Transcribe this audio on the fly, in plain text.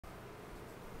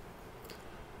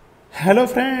Hello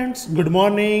friends, good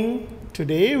morning.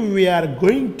 Today we are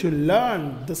going to learn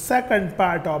the second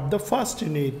part of the first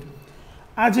unit.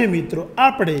 આજે મિત્રો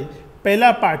આપણે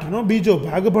પહેલા પાઠનો બીજો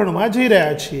ભાગ ભણવા જઈ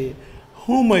રહ્યા છીએ.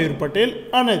 હું મયુર પટેલ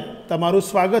અને તમારું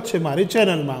સ્વાગત છે મારી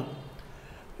ચેનલમાં.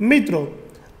 મિત્રો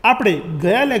આપણે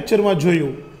ગયા લેક્ચરમાં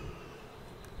જોયું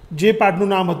જે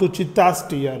પાઠનું નામ હતું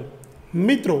ચિત્તાસ્ટીયર.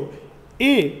 મિત્રો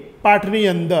એ પાઠની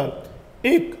અંદર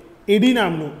એક ઈડી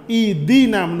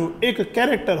નામનું એક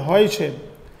કેરેક્ટર હોય છે.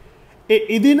 એ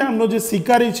ઈડી નામનો જે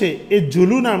શિકારી છે એ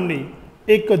જુલુ નામની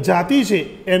એક જાતિ છે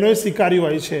એનો એ શિકારી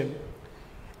હોય છે.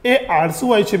 એ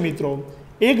આળસુ હોય છે મિત્રો.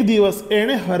 એક દિવસ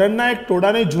એણે હરણના એક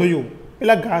ટોળાને જોયું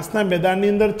પેલા ઘાસના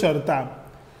મેદાનની અંદર ચરતા,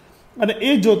 અને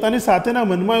એ જોતાની સાથેના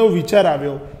મનમાં એવો વિચાર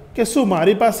આવ્યો કે શું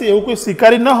મારી પાસે એવું કોઈ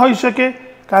શિકારી ન હોઈ શકે,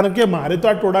 કારણ કે મારે તો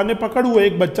આ ટોળાને પકડવું હોય,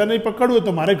 એક બચ્ચાને પકડવું હોય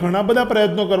તો મારે ઘણા બધા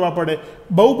પ્રયત્નો કરવા પડે,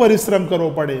 બહુ પરિશ્રમ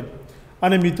કરવો પડે.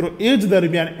 અને મિત્રો એ જ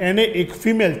દરમિયાન એણે એક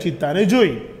ફિમેલ ચિત્તાને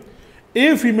જોઈ. એ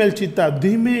ફિમેલ ચિત્તા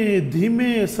ધીમે ધીમે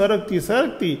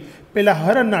સરકતી પેલા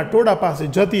હરણના ટોળા પાસે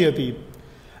જતી હતી.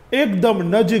 એકદમ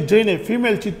નજીક જઈને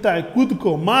ફિમેલ ચિત્તાએ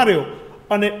કૂદકો માર્યો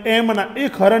અને એમના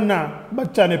એક હરણના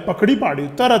બચ્ચાને પકડી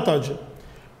પાડ્યું તરત જ.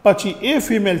 પછી એ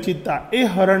ફિમેલ ચિત્તા એ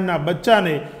હરણના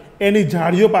બચ્ચાને એની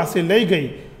ઝાડીઓ પાસે લઈ ગઈ.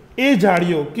 એ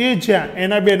ઝાડીઓ કે જ્યાં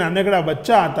એના બે નાનકડા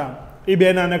બચ્ચા હતા, એ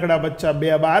બે નાનકડા બચ્ચા બે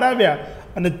બહાર આવ્યા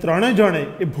અને ત્રણેય જણે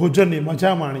એ ભોજનની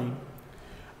મજા માણી.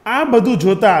 આ બધું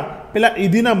જોતા પેલા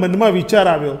ઈદીના મનમાં વિચાર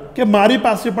આવ્યો કે મારી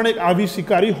પાસે પણ એક આવી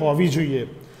શિકારી હોવી જોઈએ.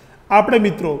 આપણે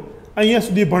મિત્રો અહીંયા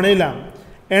સુધી ભણેલા,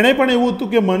 એણે પણ એવું હતું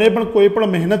કે મને પણ કોઈ પણ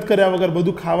મહેનત કર્યા વગર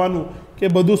બધું ખાવાનું કે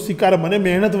બધું શિકાર મને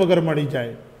મહેનત વગર મળી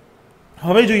જાય.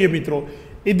 હવે જોઈએ મિત્રો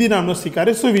ઈદી નામનો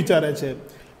શિકારી શું વિચારે છે.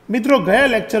 મિત્રો ગયા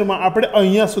લેક્ચરમાં આપણે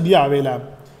અહીંયા સુધી આવેલા.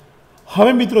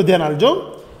 હવે મિત્રો ધ્યાન આપજો,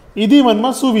 ઈદી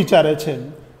મનમાં શું વિચારે છે.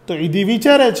 તો ઈદી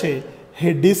વિચારે છે, he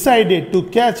decided to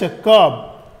catch a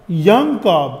young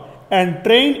cub and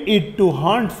train it to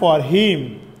hunt for him.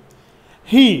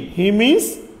 He means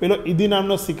પેલો ઈદી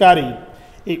નામનો શિકારી.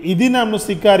 એ ઈદી નામનો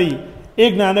શિકારી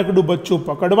એક નાનકડું બચ્ચું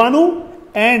પકડવાનું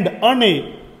અને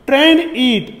ટ્રેન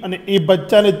ઇટ, અને એ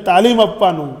બચ્ચાને તાલીમ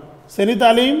આપવાનું. શેની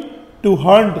તાલીમ? ટુ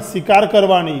હન્ટ, શિકાર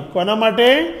કરવાની. કોના માટે?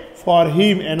 ફોર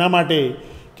હિમ, એના માટે,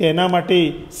 કે એના માટે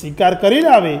શિકાર કરી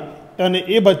લાવે અને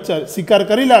એ બચ્ચા શિકાર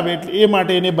કરી લાવે એટલે એ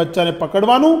માટે એને બચ્ચાને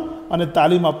પકડવાનું અને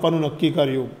તાલીમ આપવાનું નક્કી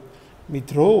કર્યું.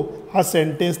 મિત્રો આ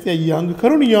સેન્ટેન્સ ત્યાં યંગ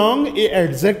ખરું ને, યંગ એ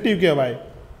એડજેક્ટિવ કહેવાય.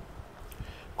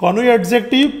 કોનું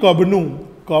એડજેક્ટિવ? કબનું.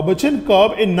 કબ છે ને, કબ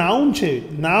એ નાઉન છે,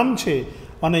 નામ છે,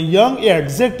 અને યંગ એ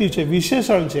એડજેક્ટિવ છે,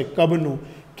 વિશેષણ છે કબનું.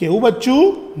 કેવું બચ્ચું?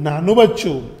 નાનું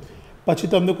બચ્ચું. પછી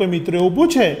તમને કોઈ મિત્રો એવું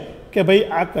પૂછે કે ભાઈ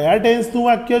આ કયા ટેન્સનું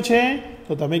વાક્ય છે,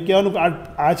 તો તમે કહેવાનું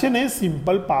આ છે ને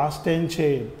સિમ્પલ પાસ્ટ ટેન્સ છે.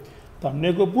 તમને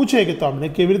કોઈ પૂછે કે તમને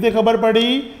કેવી રીતે ખબર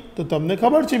પડી, તો તમને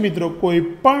ખબર છે મિત્રો કોઈ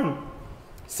પણ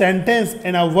સેન્ટેન્સ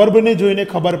એના વર્બને જોઈને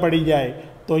ખબર પડી જાય.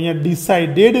 તો અહીંયા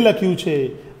ડિસાઇડેડ લખ્યું છે,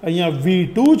 અહીંયા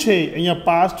V2 છે, અહીંયા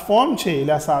પાસ્ટ ફોર્મ છે,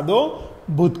 એટલે આ સાદો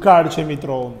ભૂતકાળ છે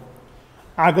મિત્રો.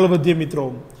 આગળ વધીએ મિત્રો.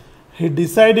 He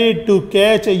decided to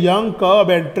catch a young cub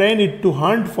and train it to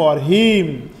hunt for him.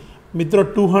 મિત્રો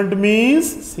to hunt means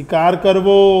શિકાર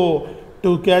કરવો,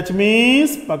 to catch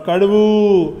means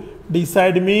પકડવું,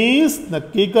 decide means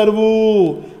નક્કી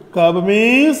કરવું, cub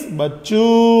means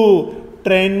બચ્ચું,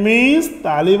 train means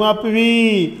તાલીમ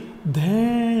આપવી.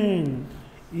 Then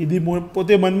ઈદી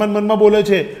પોતે મનમાં બોલે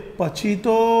છે, પછી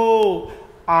તો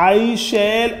I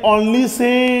shall only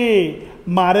say,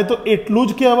 મારે તો એટલું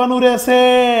જ કહેવાનું રહેશે.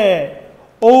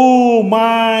 Oh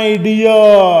my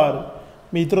dear.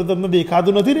 મિત્રો તમને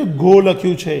દેખાતું નથી ને, ગો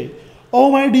લખ્યું છે. ઓ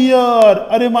માય ડિયર,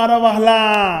 અરે મારા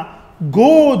વહાલા, ગો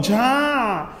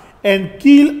જા and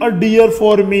kill a dear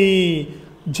for me.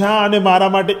 જા અને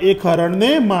મારા માટે એક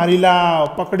હરણને મારી લાવ,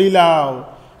 પકડી લાવ.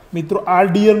 મિત્રો આ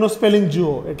ડિયરનો સ્પેલિંગ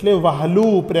જુઓ એટલે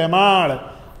વહાલું, પ્રેમાળ,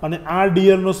 અને આ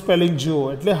ડિયરનો સ્પેલિંગ જુઓ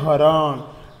એટલે હરણ,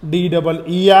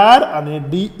 DEER અને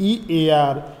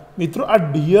DEAR. મિત્રો આ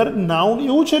ડિયર નાઉન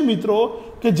એવું છે મિત્રો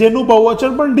કે જેનું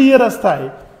બહુવચન પણ ડિયર જ થાય.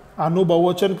 આનું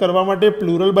બહુવચન કરવા માટે,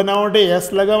 પ્લુરલ બનાવવા માટે એસ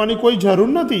લગાવવાની કોઈ જરૂર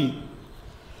નથી.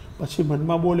 પછી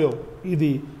મનમાં બોલ્યો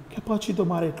ઈદી કે પછી તો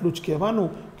મારે એટલું જ કહેવાનું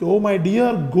કે oh my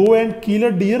dear, go and kill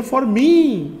a dear for me.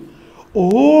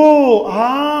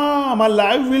 My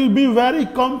life will be very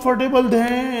comfortable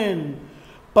than.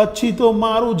 પછી તો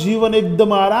મારું જીવન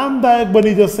એકદમ આરામદાયક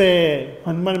બની જશે,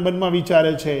 મનમાં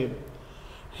વિચારે છે.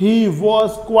 He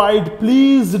was quite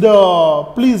pleased.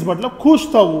 Please મતલબ ખુશ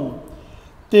થવું.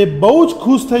 તે બહુ જ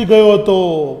ખુશ થઈ ગયો હતો.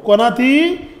 કોનાથી?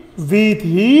 વિથ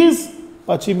હિઝ,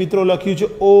 પછી મિત્રો લખ્યું છે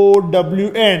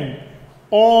OWN,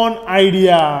 ઓન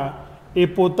આઈડિયા. એ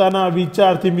પોતાના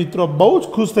વિચારથી મિત્રો બહુ જ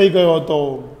ખુશ થઈ ગયો હતો.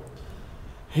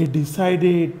 He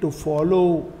decided to follow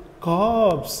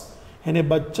cubs. એને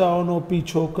બચ્ચાઓનો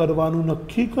પીછો કરવાનું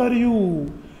નક્કી કર્યું.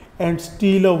 એન્ડ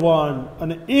સ્ટીલ one,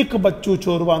 અને એક બચ્ચું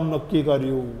ચોરવાનું નક્કી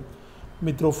કર્યું.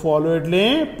 મિત્રો ફોલો એટલે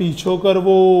પીછો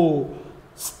કરવો,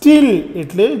 સ્ટીલ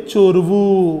એટલે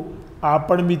ચોરવું. આ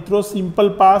પણ મિત્રો સિમ્પલ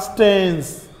પાસ્ટ ટેન્સ.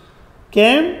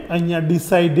 કેમ? અહીંયા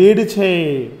ડિસાઇડેડ છે.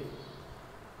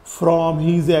 ફ્રોમ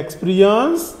હિઝ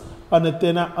એક્સપિરિયન્સ, અને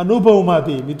તેના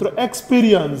અનુભવમાંથી. મિત્રો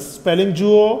એક્સપિરિયન્સ સ્પેલિંગ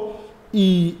જુઓ,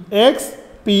 EXPERIENCE.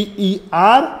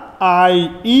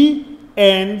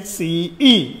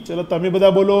 ચલો તમે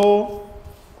બધા બોલો,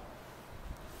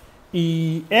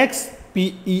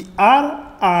 EXPERIENCE.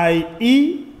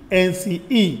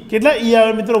 કેટલા ઈ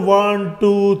આવે મિત્રો? 1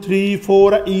 2 3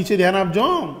 4. ઈ છે, ધ્યાન આપજો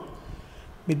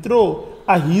મિત્રો.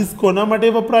 આ હિઝ કોના માટે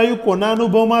વપરાયું? કોના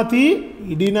અનુભવમાંથી?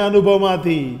 ઈડીના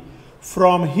અનુભવમાંથી.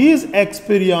 ફ્રોમ હિઝ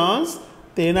એક્સપિરિયન્સ,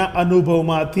 તેના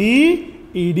અનુભવમાંથી.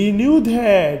 ઈડી ન્યૂ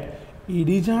ધેટ,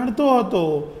 ઈડી જાણતો હતો.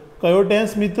 કયો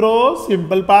ટેન્સ મિત્રો?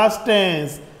 Simple past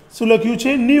tense. શું લખ્યું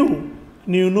છે? ન્યૂ.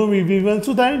 ન્યૂનું V1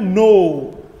 શું થાય? નો.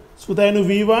 શું થાય એનું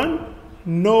V1?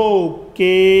 નો.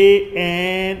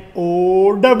 KNOW.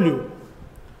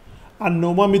 આ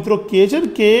નોમાં મિત્રો કે છે ને,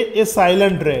 કે એ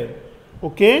સાયલન્ટ રહે.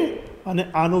 ઓકે, અને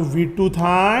આનું V2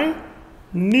 થાય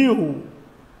ન્યૂ,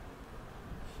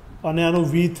 અને આનું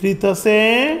V3 થશે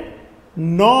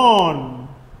નોન.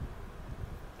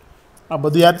 આ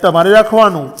બધું યાદ તમારે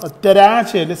રાખવાનું. અત્યારે આ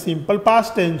છે એટલે સિમ્પલ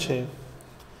પાસ્ટ ટેન્સ છે.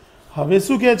 હવે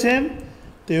શું કહે છે?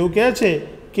 તો એવું કહે છે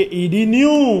કે ED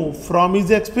new from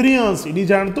his experience. ED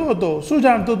જાણતો હતો. શું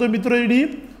જાણતો હતો મિત્રો ઈડી?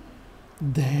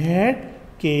 ધેટ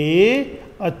કે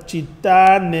અ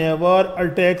ચિત્તા નેવર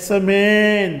અટેક્સ અ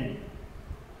મેન.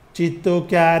 ચિત્તો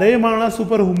ક્યારેય માણસ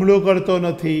ઉપર હુમલો કરતો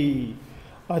નથી.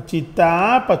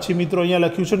 અચિત્તા પછી મિત્રો અહીંયા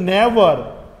લખ્યું છે નેવર,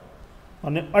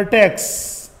 અને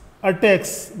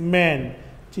અટેક્સ મેન.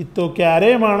 ચિત્તો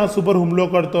ક્યારેય માણસ ઉપર હુમલો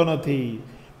કરતો નથી.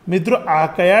 મિત્રો આ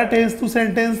કયા ટેન્સનું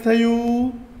સેન્ટેન્સ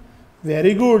થયું?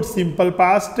 Very good, simple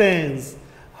past tense.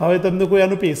 હવે તમને કોઈ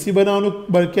આનું પેશી બનાવવાનું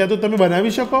કહે તો તમે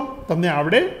બનાવી શકો? તમને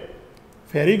આવડે?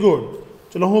 Very good.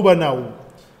 ચલો હું બનાવું.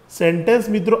 સેન્ટેન્સ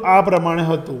મિત્રો આ પ્રમાણે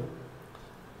હતું.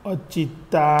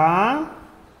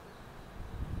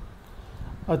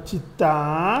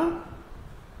 અચિત્તા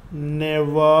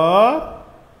નેવર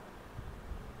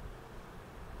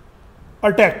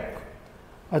અટેક.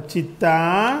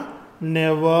 અચિત્તા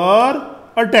નેવર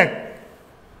અટેક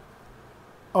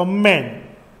અ મેન.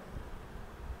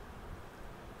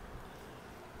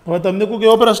 હવે તમને કોઈ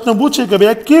એવો પ્રશ્ન પૂછે કે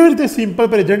ભાઈ કેવી રીતે સિમ્પલ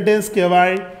પ્રેઝન્ટ ટેન્સ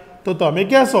કહેવાય, તો તમે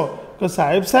કહેશો કે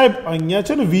સાહેબ અહીંયા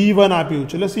છે ને V1 આપ્યું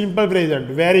છે એટલે સિમ્પલ પ્રેઝન્ટ.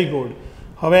 Very good.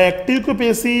 હવે એક્ટિવ કે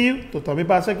પેસિવ? તો તમે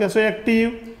પાસે કહેશો એક્ટિવ.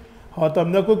 હવે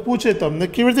તમને કોઈ પૂછે તમને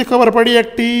કેવી રીતે ખબર પડી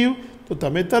એક્ટિવ, તો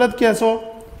તમે તરત કહેશો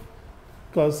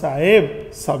કે સાહેબ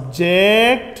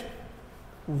સબ્જેક્ટ,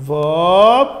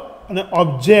 વર્બ અને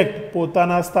ઓબ્જેક્ટ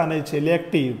પોતાના સ્થાને છે એટલે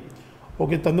એક્ટિવ.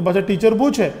 ઓકે, તમને પાછા ટીચર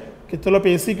પૂછે કે ચલો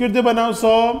પેશી કેવી રીતે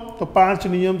બનાવશો, તો 5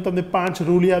 નિયમ, તમને 5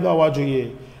 રૂલ યાદ આવવા જોઈએ.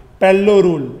 પહેલો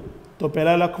રૂલ, તો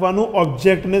પહેલાં લખવાનું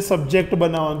ઓબ્જેક્ટ ને સબ્જેક્ટ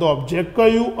બનાવવાનું. તો ઓબ્જેક્ટ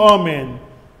કયું? અ મેન.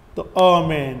 તો અ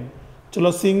મેન.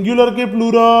 ચલો સિંગ્યુલર કે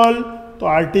પ્લુરલ? તો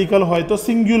આર્ટિકલ હોય તો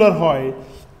સિંગ્યુલર હોય,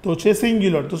 તો છે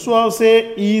સિંગ્યુલર. તો શું આવશે?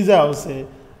 ઇઝ આવશે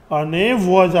અને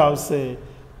વોઝ આવશે.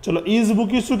 ચલો ઇઝ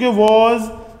મૂકીશું કે વોઝ?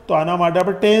 તો આના માટે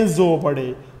આપણે ટેન્સ જોવો પડે.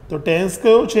 તો ટેન્સ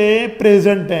કયો છે?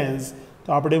 Present tense. તો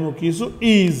આપણે મૂકીશું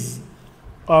is.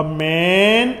 A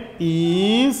main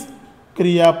is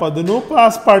ક્રિયાપદનું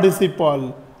past participle.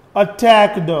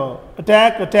 અટેક્ડ,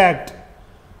 અટેક્ડ.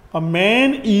 A main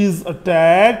is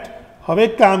અટેક્ડ. હવે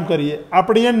કામ કરીએ,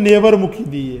 આપણે અહીંયા નેવર મૂકી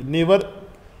દઈએ. નેવર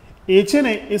એ છે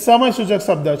ને એ સમયસૂચક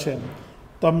શબ્દ છે.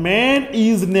 તો મેન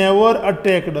ઇઝ નેવર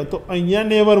અટેક્ડ, તો અહીંયા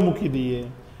નેવર મૂકી દઈએ.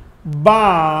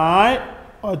 By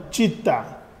અચિત્તા.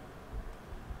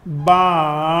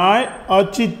 By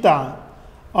અચિત્તા.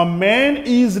 A main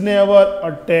is never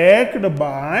અટેક્ડ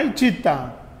by ચિત્તા.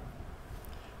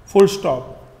 Full stop.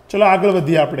 ચલો આગળ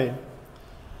વધીએ આપણે.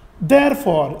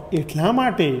 ધેરફોર એટલા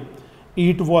માટે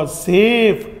it was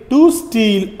safe two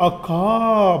steel અ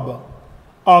કબ.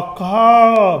 અ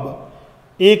કબ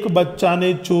એક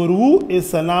બચ્ચાને ચોરવું એ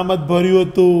સલામત ભર્યું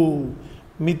હતું.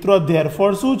 મિત્રો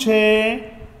ધેરફોર શું છે?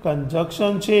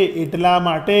 કંજક્શન છે. એટલા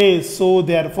માટે, સો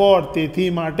ધેરફોર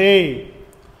તેથી માટે.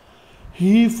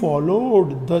 હી ફોલોડ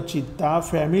ધ ચિત્તા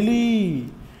ફેમિલી.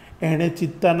 એણે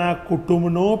ચિત્તાના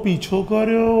કુટુંબનો પીછો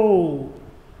કર્યો.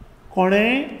 કોણે?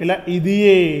 પેલા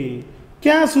ઈદીએ.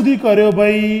 ક્યાં સુધી કર્યો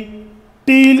ભાઈ?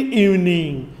 Teal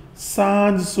evening.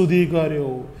 સાંજ સુધી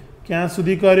કર્યો. ક્યાં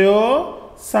સુધી કર્યો?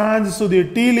 સાંજ સુધી.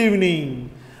 Teal evening.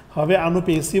 હવે આનું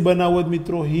પેશી બનાવવું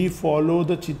મિત્રો. હી follow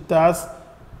the ચિત્તાસ.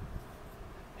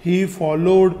 he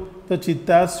followed the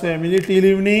cheetah's family till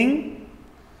evening.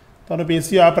 તો આનો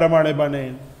પેશિયો આ પ્રમાણે બને.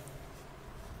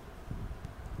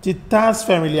 cheetah's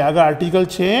family આગળ આર્ટિકલ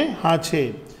છે? હા છે.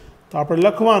 તો આપણે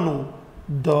લખવાનું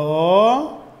the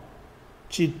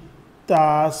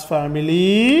cheetah's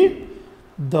family,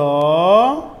 the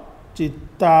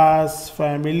cheetah's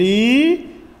family.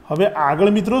 હવે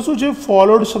આગળ મિત્રો શું છે?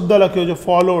 ફોલોડ શબ્દ લખ્યો છે.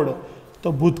 ફોલોડ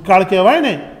તો ભૂતકાળ કહેવાય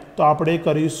ને, તો આપણે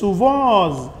કરીશું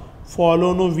વોઝ.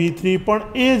 ફોલોનું V3 પણ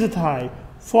એ જ થાય,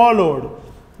 followed.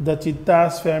 The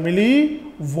cheetah's family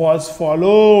was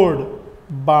followed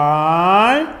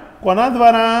by કોના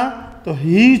દ્વારા? તો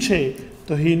હી છે,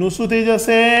 તો હીનું શું થઈ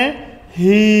જશે?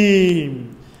 હિમ.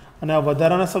 અને આ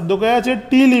વધારાના શબ્દો કયા છે?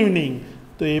 Teal evening.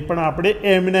 તો એ પણ આપણે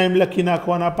એમના એમ લખી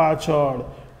નાખવાના પાછળ.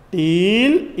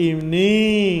 Teal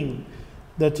evening.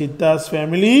 The cheetah's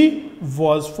family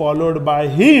was followed by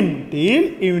him till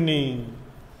evening.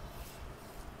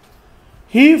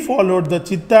 He followed the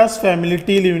cheetah's family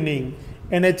till evening.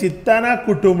 એને ચિત્તાના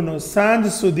કુટુંબનો સાંજ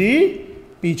સુધી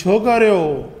પીછો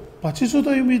કર્યો. પછી શું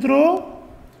થયું મિત્રો?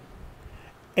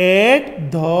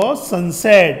 At the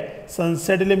sunset.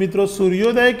 સનસેટ એટલે મિત્રો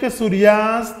સૂર્યોદય કે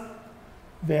સૂર્યાસ્ત?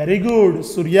 વેરી ગુડ,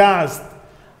 સૂર્યાસ્ત.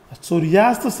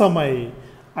 સૂર્યાસ્ત સમયે.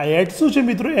 આ એટ શું છે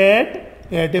મિત્રો? એટ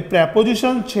એ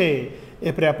પ્રેપોઝિશન છે.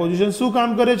 એ પ્રેપોઝિશન શું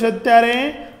કામ કરે છે? અત્યારે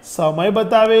સમય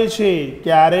બતાવે છે.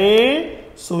 ક્યારે?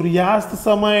 સૂર્યાસ્ત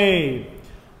સમયે.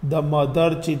 ધ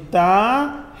મધર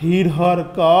ચિત્તા hid her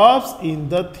cubs in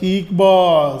the thick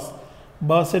bus.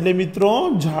 બસ એટલે મિત્રો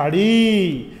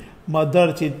ઝાડી.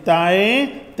 મધર ચિત્તાએ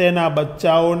તેના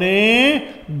બચ્ચાઓને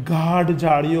ગાઢ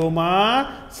ઝાડીઓમાં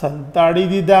સંતાડી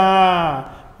દીધા.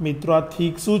 મિત્રો આ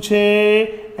થીક શું છે?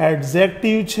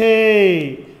 એડજેક્ટિવ છે.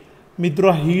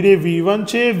 મિત્રો હીડ એ V1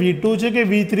 છે, V2 છે કે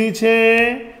V3 છે?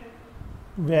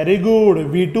 વેરી ગુડ,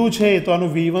 V2 છે. તો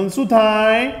આનું V1 શું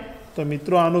થાય? તો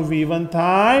મિત્રો આનું V1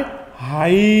 થાય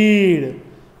હાઈડ.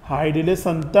 હાઈડ એટલે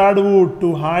સંતાડવું,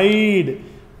 ટુ હાઈડ.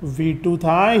 V2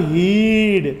 થાય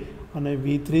હીડ અને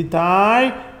V3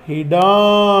 થાય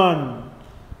હિડન.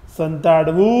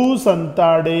 સંતાડવું,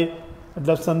 સંતાડે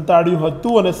એટલે સંતાડ્યું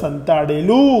હતું અને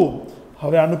સંતાડેલું.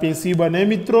 હવે આનું પેશી બને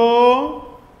મિત્રો.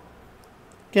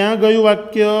 ક્યાં ગયું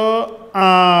વાક્ય?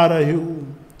 આ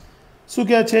રહ્યું. શું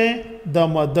કહે છે? ધ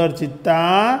મધર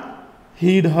ચિત્તા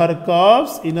hid her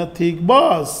cubs in a thick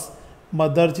bus.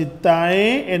 Mother ચિત્તાએ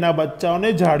એના બચ્ચાઓને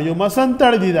ઝાડીઓમાં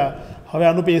સંતાડી દીધા. હવે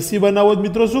આનું પેશી બનાવવું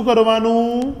મિત્રો શું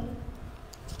કરવાનું?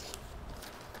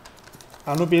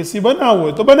 આનું પેશી બનાવવું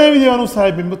હોય તો બનાવી દેવાનું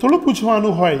સાહેબ, એમ થોડું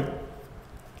પૂછવાનું હોય.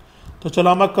 તો ચલો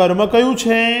આમાં કર્મ કયું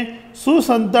છે? શું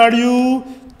સંતાડ્યું?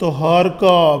 તો her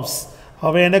cubs.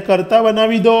 હવે એને કરતા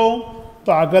બનાવી દો.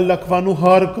 તો આગળ લખવાનું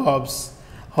her cubs.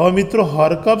 હવે મિત્રો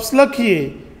her cubs લખીએ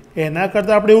એના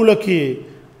કરતાં આપણે એવું લખીએ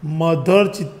મધર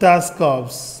ચિત્તાસ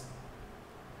કબ્સ.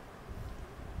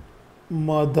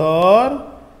 Mother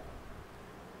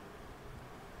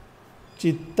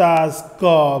ચિત્તાસ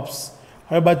cubs.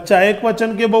 હવે બચ્ચા એક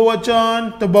વચન કે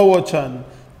બહુવચન? તો બહુવચન.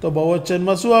 તો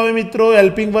બહુવચનમાં શું આવે મિત્રો?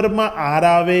 હેલ્પિંગ વર્બમાં આર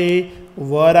આવે,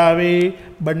 વર આવે.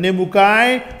 બંને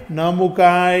મુકાય? ન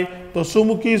મુકાય. તો શું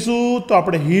મૂકીશું? તો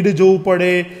આપણે હીડ જોવું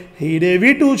પડે. હીડ એ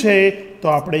V2 છે, તો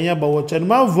આપણે અહીંયા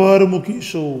બહુવચનમાં વર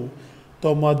મૂકીશું.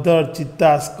 તો મધર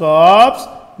ચિત્તાસ કબ્સ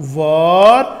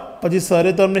વર. પછી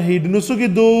સરે તમને હીડનું શું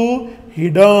કીધું?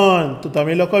 હિડન. તો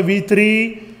તમે લખો V3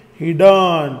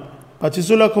 હિડન. પછી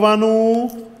શું લખવાનું?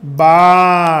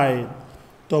 બાય.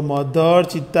 તો mother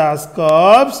ચિત્તાસ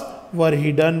cubs var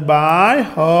hidden by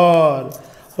her.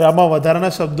 હવે આમાં વધારાના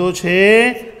શબ્દો છે?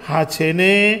 હા છે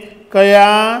ને.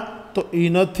 કયા? તો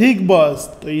ઇન અ થીક બસ.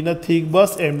 તો ઇન અ થીક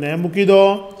બસ એમને મૂકી દો.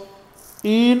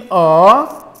 in a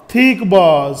thick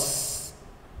bus.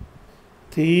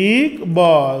 Thick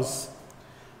bus.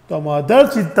 The mother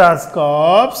cheetah's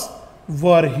cubs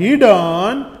were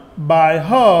hidden by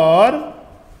her.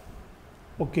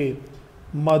 Okay.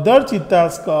 Mother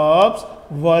cheetah's cubs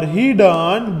were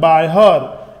hidden by her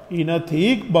in a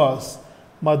thick bus.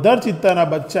 Mother ચિત્તાના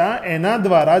બચ્ચા એના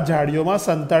દ્વારા ઝાડીઓમાં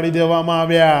સંતાડી દેવામાં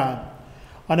આવ્યા.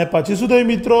 અને પછી શું થયું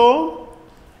મિત્રો?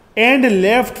 And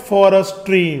left for a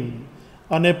stream.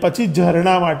 અને પછી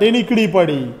ઝરણા માટે નીકળી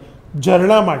પડી.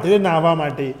 ઝરણા માટે નાહવા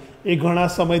માટે. એ ઘણા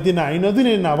સમયથી નાહી નથી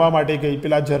ને, નાહવા માટે ગઈ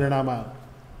પેલા ઝરણામાં.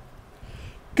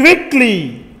 ક્વિકલી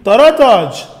તરત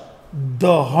જ. The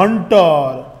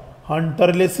hunter. હન્ટર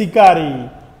એટલે શિકારી.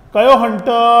 કયો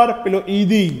હન્ટર? પેલો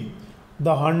ઈદી. The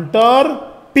hunter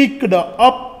picked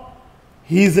up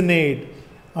his net.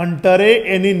 હન્ટરે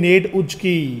any net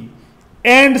ઉચકી.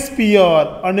 And spear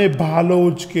અને ભાલો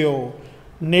ઉચક્યો.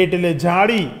 નેટ એટલે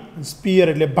જાળી, સ્પિયર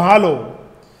એટલે ભાલો.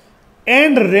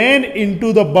 And rain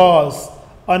into the bus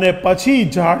અને પછી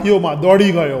ઝાડીઓમાં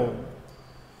દોડી ગયો.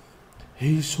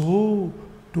 He saw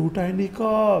 2 tiny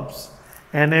cubs.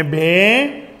 એને 2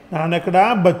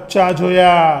 નાનકડા બચ્ચા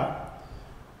જોયા.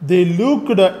 They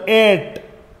looked at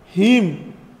him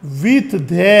with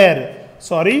their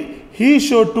he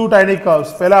showed 2 tiny cubs.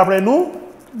 પહેલા આપણે એનું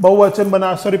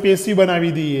બહુવચન પેશી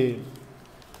બનાવી દઈએ.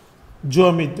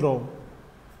 જો મિત્રો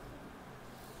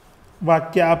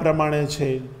વાક્ય આ પ્રમાણે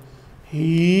છે. He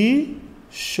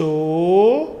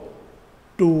showed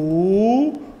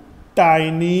 2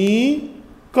 tiny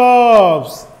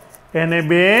cubs. એને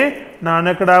 2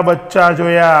 નાનકડા બચ્ચા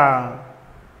જોયા.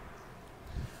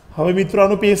 હવે મિત્રો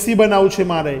આનું પેશી બનાવવું છે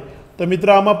મારે. તો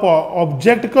મિત્રો આમાં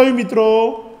ઓબ્જેક્ટ કયું મિત્રો?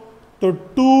 તો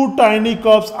 2 tiny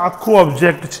cubs આખું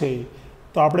ઓબ્જેક્ટ છે.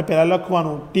 તો આપણે પહેલા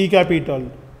લખવાનું ટી કેપિટલ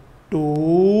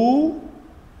 2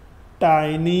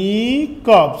 tiny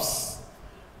cubs.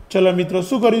 ચલો મિત્રો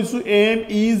શું કરીશું? એમ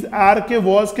ઇઝ આર કે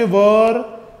વોઝ કે વર?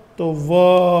 તો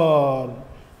વર,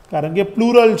 કારણ કે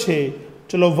પ્લુરલ છે.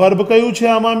 ચલો વર્બ કયું છે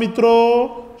આમાં મિત્રો?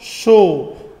 શો.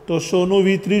 તો શોનું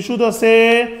V3 શું થશે?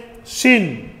 seen.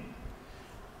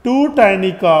 2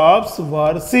 tiny cubs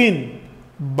were seen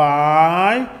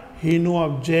by હીનું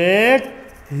object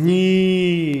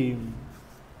him.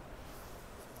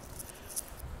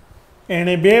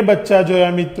 એણે 2 બચ્ચા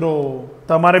જોયા મિત્રો.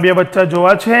 તમારે 2 બચ્ચા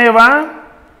જોવા છે એવા?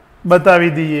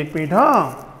 બતાવી દઈએ. એક મિનિટ. હા,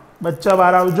 બચ્ચા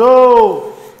બહાર આવજો.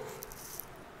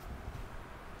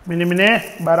 મિને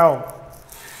બહાર આવો.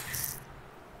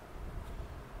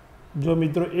 જો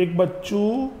મિત્રો એક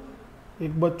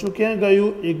બચ્ચું ક્યાં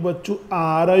ગયું? એક બચ્ચું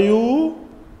આ રહ્યું.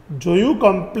 જોયું?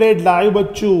 કમ્પ્લીટ લાઈવ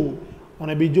બચ્ચું.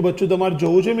 અને બીજું બચ્ચું તમારે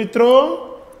જોવું છે મિત્રો?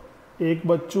 એક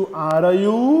બચ્ચું આ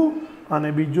રહ્યું અને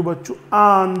બીજું બચ્ચું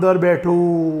આ અંદર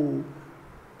બેઠું.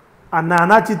 આ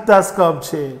નાના ચિત્તાસ કપ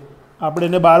છે. આપણે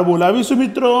એને બહાર બોલાવીશું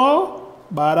મિત્રો.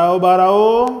 બહાર આવો, બહાર આવો.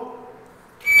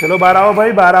 ચલો બહાર આવો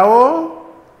ભાઈ, બહાર આવો.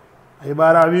 એ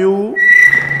બહાર આવ્યું.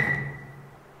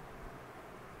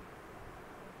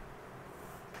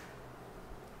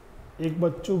 એક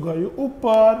બચ્ચું ગયું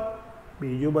ઉપર,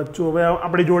 બીજું બચ્ચું હવે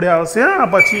આપણી જોડે આવશે. હા,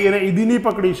 પછી એને ઈદી નહીં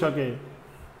પકડી શકે.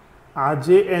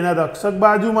 આજે એના રક્ષક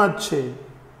બાજુમાં જ છે.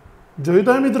 જોયું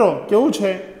તમે મિત્રો કેવું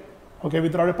છે? ઓકે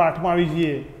મિત્રો, આપણે પાઠમાં આવી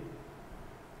જઈએ.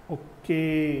 ઓકે,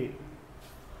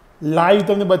 લાઈવ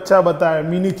તમને બચ્ચા બતાવે.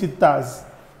 મિની ચિત્તાસ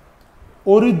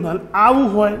ઓરિજિનલ આવું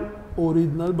હોય,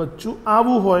 ઓરિજિનલ બચ્ચું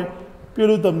આવું હોય.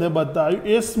 પેલું તમને બતાવ્યું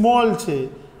એ સ્મોલ છે,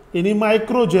 એની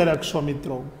માઇક્રો ઝેરોક્ષો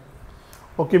મિત્રો.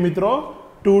 ઓકે મિત્રો,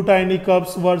 2 tiny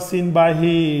cubs were seen by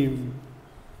him.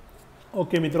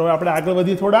 Okay મિત્રો, હવે આપણે આગળ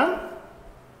વધીએ થોડા.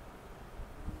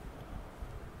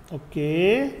 ઓકે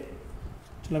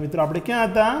ચલો મિત્રો, આપણે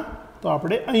ક્યાં હતા? તો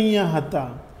આપણે અહીંયા હતા.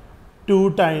 2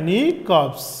 tiny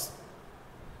cubs.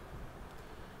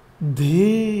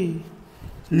 They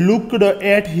looked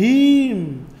at him.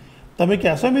 તમે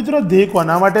કહેશો મિત્રો they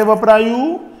કોના માટે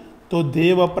વપરાયું? તો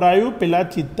they વપરાયું પેલા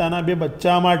ચિત્તાના 2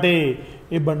 બચ્ચા માટે.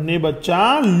 એ બંને બચ્ચા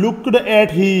looked at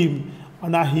him.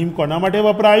 અને આ હિમ કોના માટે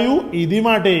વપરાયું? ઈદી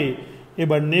માટે. એ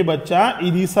બંને બચ્ચા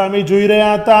ઈદી સામે જોઈ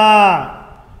રહ્યા હતા.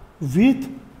 with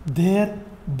their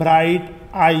bright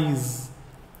eyes.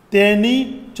 તેની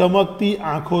ચમકતી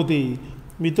આંખોથી.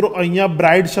 મિત્રો અહીંયા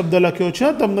બ્રાઇટ શબ્દ લખ્યો છે,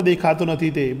 તમને દેખાતો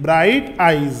નથી તે. Bright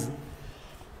eyes.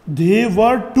 they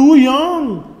were too young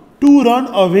to run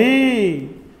away.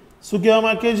 શું કહેવા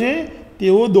માંગે છે?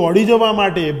 તેઓ દોડી જવા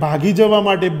માટે, ભાગી જવા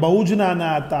માટે બહુ જ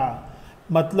નાના હતા.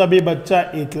 મતલબ એ બચ્ચા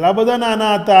એટલા બધા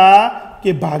નાના હતા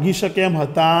કે ભાગી શકે એમ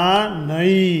હતા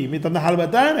નહીં. મેં તમને હાલ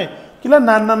બતાવ્યા ને કેટલા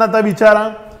નાના હતા બિચારા.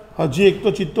 હજી એક તો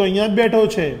ચિત્તો અહીંયા જ બેઠો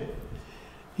છે.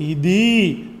 ઈદી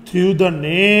threw the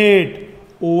net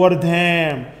over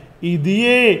them.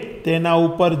 ઈદીએ તેના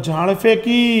ઉપર ઝાડ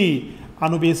ફેંકી.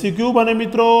 આનું બેસિક કેવું બને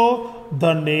મિત્રો?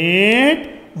 The net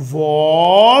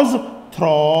was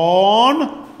thrown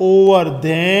over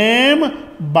them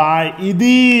by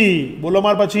ઈદી. બોલો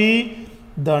માર પછી.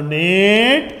 The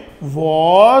net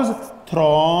was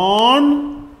thrown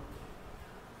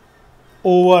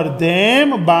over them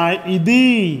by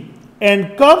ઈદી. And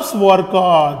cubs were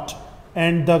caught.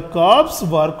 And the cubs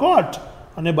were caught.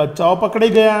 અને બચ્ચાઓ પકડી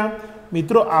ગયા.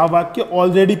 મિત્રો આ વાક્ય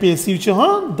ઓલરેડી પેસિવ છે. હા,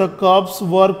 the cubs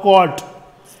were caught.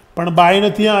 પણ બાય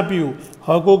નથી આપ્યું.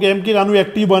 હવે કોઈ કેમ કે આનું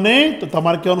એક્ટિવ બને તો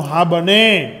તમારે કહેવાનું હા બને.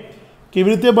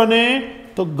 કેવી રીતે બને?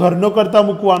 તો ઘરનો કરતા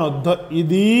મૂકવાનો. the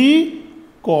ઈદી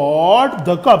caught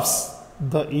the cubs.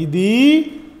 the ઈદી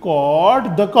caught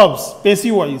the cubs.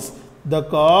 Passive voice. the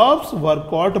cubs were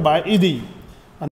caught by ઈદી.